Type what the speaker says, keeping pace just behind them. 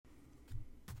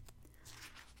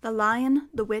The Lion,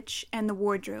 the Witch, and the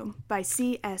Wardrobe by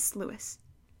C.S. Lewis.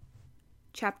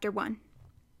 Chapter 1.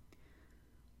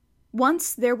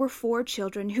 Once there were 4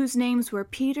 children whose names were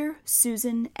Peter,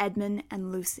 Susan, Edmund,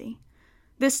 and Lucy.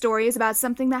 This story is about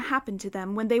something that happened to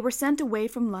them when they were sent away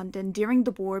from London during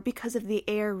the war because of the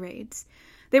air raids.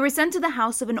 They were sent to the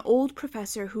house of an old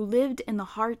professor who lived in the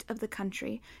heart of the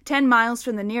country, 10 miles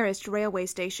from the nearest railway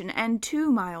station and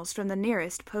 2 miles from the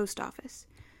nearest post office.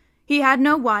 He had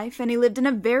no wife, and he lived in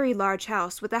a very large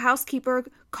house with a housekeeper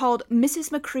called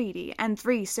Mrs. Macready and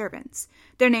 3 servants.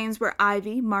 Their names were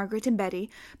Ivy, Margaret, and Betty,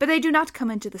 but they do not come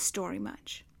into the story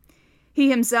much. He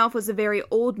himself was a very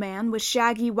old man with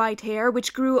shaggy white hair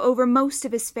which grew over most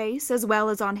of his face as well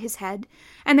as on his head,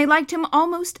 and they liked him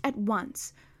almost at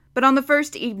once. But on the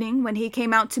first evening, when he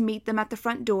came out to meet them at the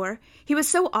front door, he was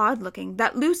so odd-looking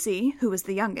that Lucy, who was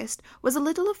the youngest, was a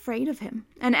little afraid of him,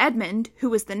 and Edmund, who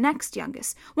was the next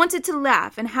youngest, wanted to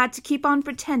laugh and had to keep on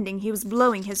pretending he was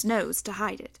blowing his nose to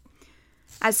hide it.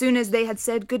 As soon as they had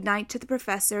said good night to the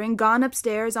professor and gone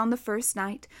upstairs on the first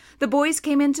night, the boys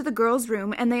came into the girls'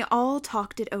 room and they all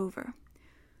talked it over.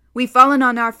 "We've fallen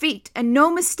on our feet, and no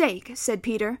mistake," said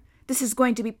Peter. "This is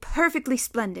going to be perfectly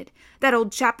splendid. That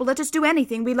old chap will let us do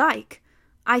anything we like."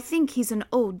 "I think he's an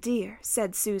old dear,"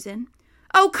 said Susan.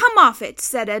 "Oh, come off it,"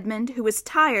 said Edmund, who was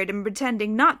tired and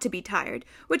pretending not to be tired,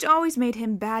 which always made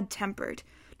him bad-tempered.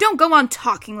 "Don't go on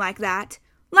talking like that."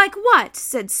 "Like what?"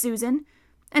 said Susan.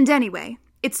 "And anyway,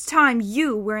 it's time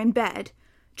you were in bed."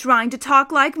 "Trying to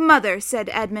talk like mother," said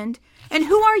Edmund. "And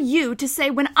who are you to say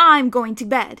when I'm going to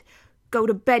bed? Go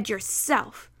to bed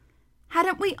yourself."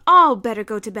 "Hadn't we all better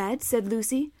go to bed?" said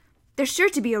Lucy. "There's sure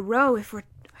to be a row if we're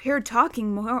heard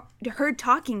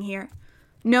talking here."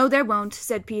 "No, there won't,"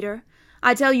 said Peter.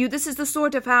 "I tell you, this is the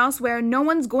sort of house where no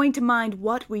one's going to mind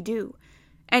what we do.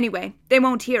 Anyway, they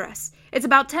won't hear us. It's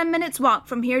about 10 minutes' walk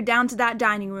from here down to that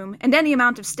dining room, and any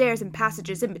amount of stairs and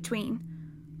passages in between."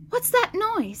 "What's that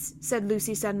noise?" said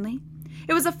Lucy suddenly.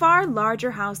 It was a far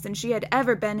larger house than she had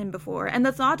ever been in before, and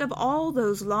the thought of all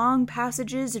those long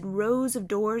passages and rows of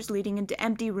doors leading into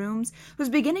empty rooms was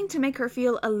beginning to make her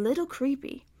feel a little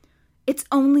creepy. "It's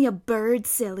only a bird,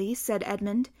 silly," said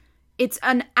Edmund. "It's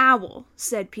an owl,"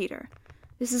 said Peter.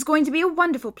 "This is going to be a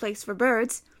wonderful place for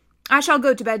birds. I shall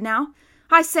go to bed now.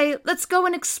 I say, let's go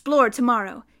and explore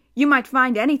tomorrow. You might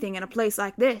find anything in a place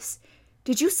like this.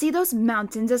 Did you see those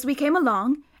mountains as we came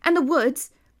along? And the woods?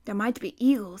 There might be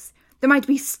eagles. There might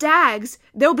be stags.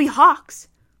 There'll be hawks."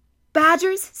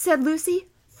 "Badgers," said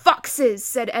Lucy. "Foxes,"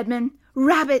 said Edmund.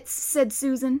 "Rabbits," said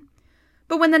Susan.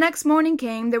 But when the next morning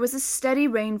came, there was a steady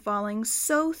rain falling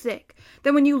so thick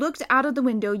that when you looked out of the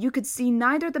window you could see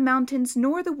neither the mountains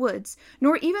nor the woods,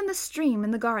 nor even the stream in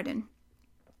the garden.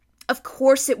 "Of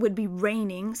course it would be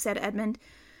raining," said Edmund.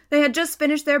 They had just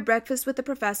finished their breakfast with the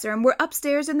professor and were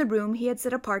upstairs in the room he had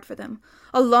set apart for them,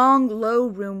 a long, low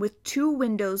room with 2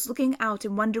 windows looking out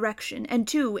in one direction and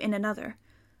 2 in another.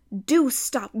 "Do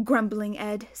stop grumbling,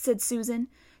 Ed," said Susan.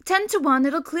 10 to 1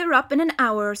 it'll clear up in an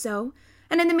hour or so,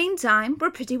 and in the meantime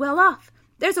we're pretty well off.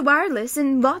 There's a wireless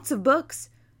and lots of books."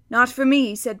 "Not for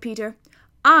me," said Peter.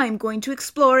 "I'm going to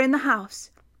explore in the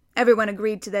house." Everyone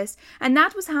agreed to this, and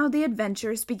that was how the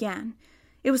adventures began.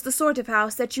 It was the sort of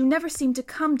house that you never seemed to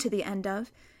come to the end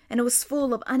of, and it was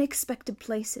full of unexpected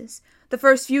places. The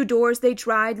first few doors they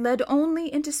tried led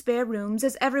only into spare rooms,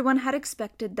 as everyone had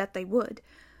expected that they would.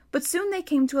 But soon they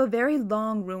came to a very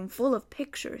long room full of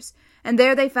pictures, and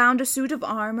there they found a suit of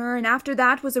armor, and after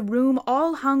that was a room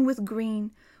all hung with green,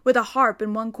 with a harp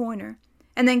in one corner.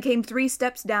 And then came 3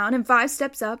 steps down and 5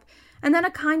 steps up, and then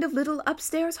a kind of little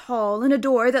upstairs hall and a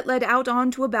door that led out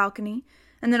onto a balcony,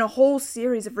 and then a whole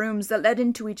series of rooms that led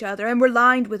into each other and were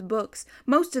lined with books,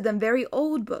 most of them very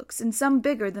old books, and some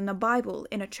bigger than the Bible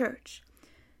in a church.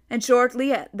 And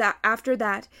shortly after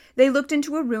that, they looked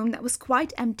into a room that was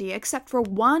quite empty except for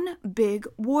one big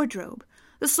wardrobe,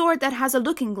 the sort that has a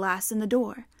looking-glass in the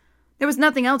door. There was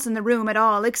nothing else in the room at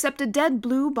all except a dead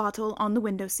blue bottle on the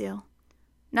window-sill.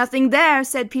 "Nothing there,"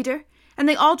 said Peter, and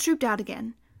they all trooped out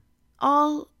again.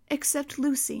 All except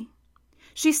Lucy.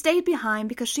 She stayed behind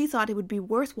because she thought it would be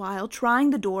worthwhile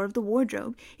trying the door of the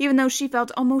wardrobe, even though she felt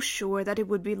almost sure that it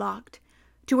would be locked.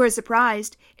 To her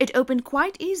surprise, it opened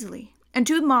quite easily, and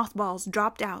 2 mothballs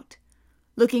dropped out.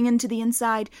 Looking into the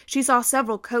inside, she saw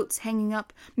several coats hanging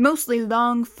up, mostly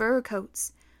long fur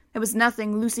coats. There was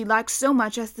nothing Lucy liked so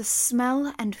much as the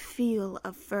smell and feel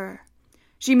of fur.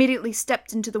 She immediately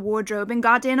stepped into the wardrobe and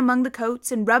got in among the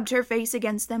coats and rubbed her face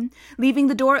against them, leaving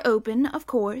the door open, of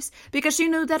course, because she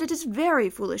knew that it is very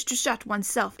foolish to shut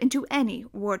oneself into any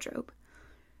wardrobe.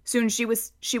 Soon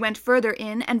she went further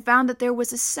in and found that there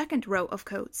was a second row of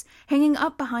coats hanging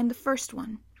up behind the first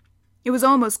one. It was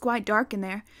almost quite dark in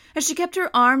there, as she kept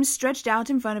her arms stretched out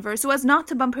in front of her so as not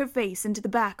to bump her face into the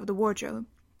back of the wardrobe.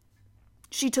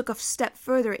 She took a step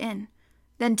further in,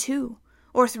 then 2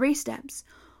 or 3 steps,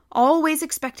 always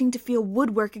expecting to feel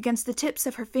woodwork against the tips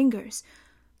of her fingers,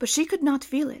 but she could not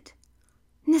feel it.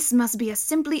 This must be a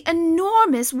simply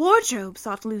enormous wardrobe,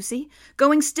 thought Lucy,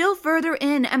 going still further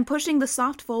in and pushing the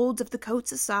soft folds of the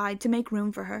coats aside to make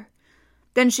room for her.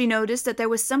 Then she noticed that there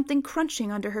was something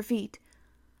crunching under her feet.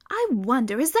 I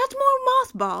wonder, is that more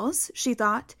mothballs? She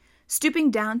thought,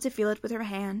 stooping down to feel it with her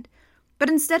hand. But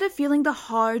instead of feeling the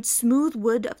hard, smooth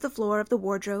wood of the floor of the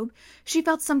wardrobe, she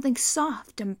felt something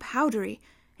soft and powdery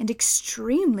and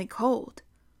extremely cold.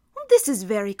 This is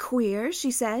very queer,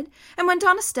 she said, and went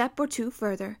on a step or 2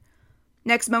 further.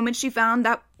 Next moment she found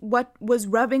that what was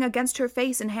rubbing against her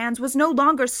face and hands was no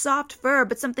longer soft fur,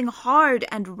 but something hard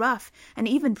and rough and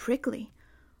even prickly.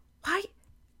 Why,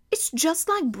 it's just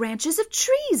like branches of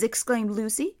trees, exclaimed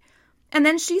Lucy. And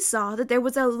then she saw that there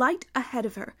was a light ahead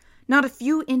of her, not a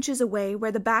few inches away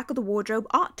where the back of the wardrobe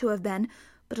ought to have been,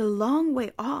 but a long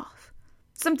way off.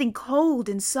 Something cold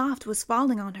and soft was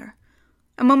falling on her.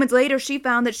 A moment later she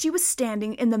found that she was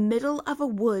standing in the middle of a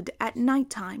wood at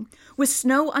night-time, with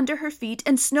snow under her feet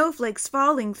and snowflakes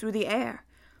falling through the air.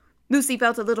 Lucy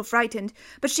felt a little frightened,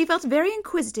 but she felt very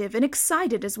inquisitive and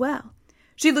excited as well.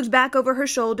 She looked back over her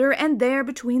shoulder, and there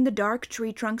between the dark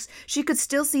tree trunks she could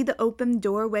still see the open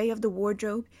doorway of the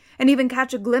wardrobe, and even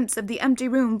catch a glimpse of the empty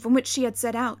room from which she had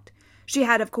set out. She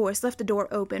had, of course, left the door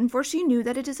open, for she knew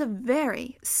that it is a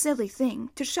very silly thing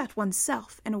to shut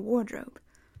oneself in a wardrobe.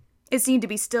 It seemed to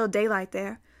be still daylight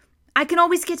there. I can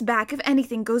always get back if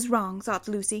anything goes wrong, thought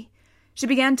Lucy. She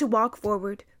began to walk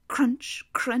forward, crunch,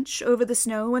 crunch, over the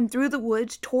snow and through the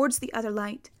wood towards the other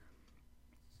light.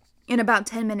 In about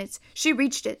 10 minutes she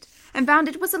reached it, and found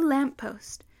it was a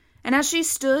lamp-post. And as she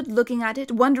stood looking at it,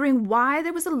 wondering why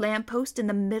there was a lamp-post in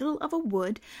the middle of a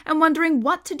wood, and wondering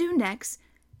what to do next,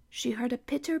 she heard a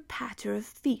pitter-patter of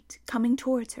feet coming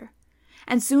towards her.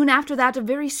 And soon after that a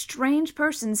very strange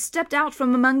person stepped out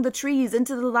from among the trees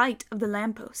into the light of the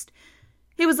lamp-post.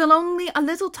 He was only a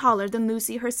little taller than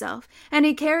Lucy herself, and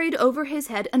he carried over his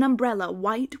head an umbrella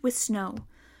white with snow.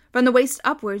 From the waist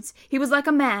upwards he was like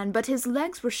a man, but his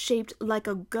legs were shaped like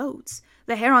a goat's.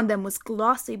 The hair on them was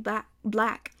glossy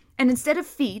black, and instead of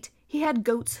feet he had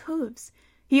goat's hooves.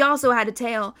 He also had a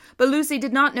tail, but Lucy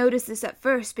did not notice this at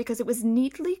first because it was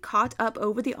neatly caught up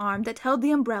over the arm that held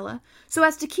the umbrella so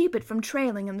as to keep it from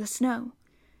trailing in the snow.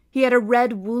 He had a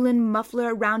red woolen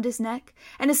muffler around his neck,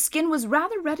 and his skin was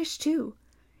rather reddish too.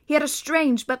 He had a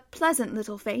strange but pleasant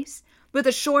little face, with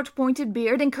a short pointed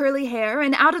beard and curly hair,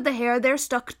 and out of the hair there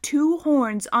stuck 2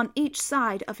 horns on each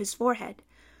side of his forehead.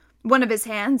 One of his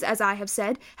hands, as I have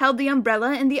said, held the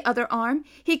umbrella, in the other arm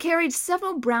he carried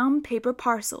several brown paper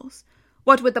parcels.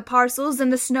 What with the parcels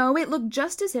and the snow, it looked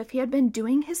just as if he had been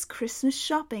doing his Christmas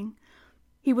shopping.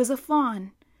 He was a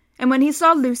fawn, and when he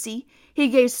saw Lucy, he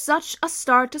gave such a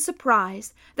start of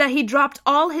surprise that he dropped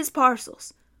all his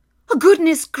parcels.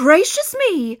 "Goodness gracious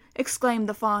me!" exclaimed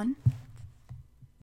the fawn.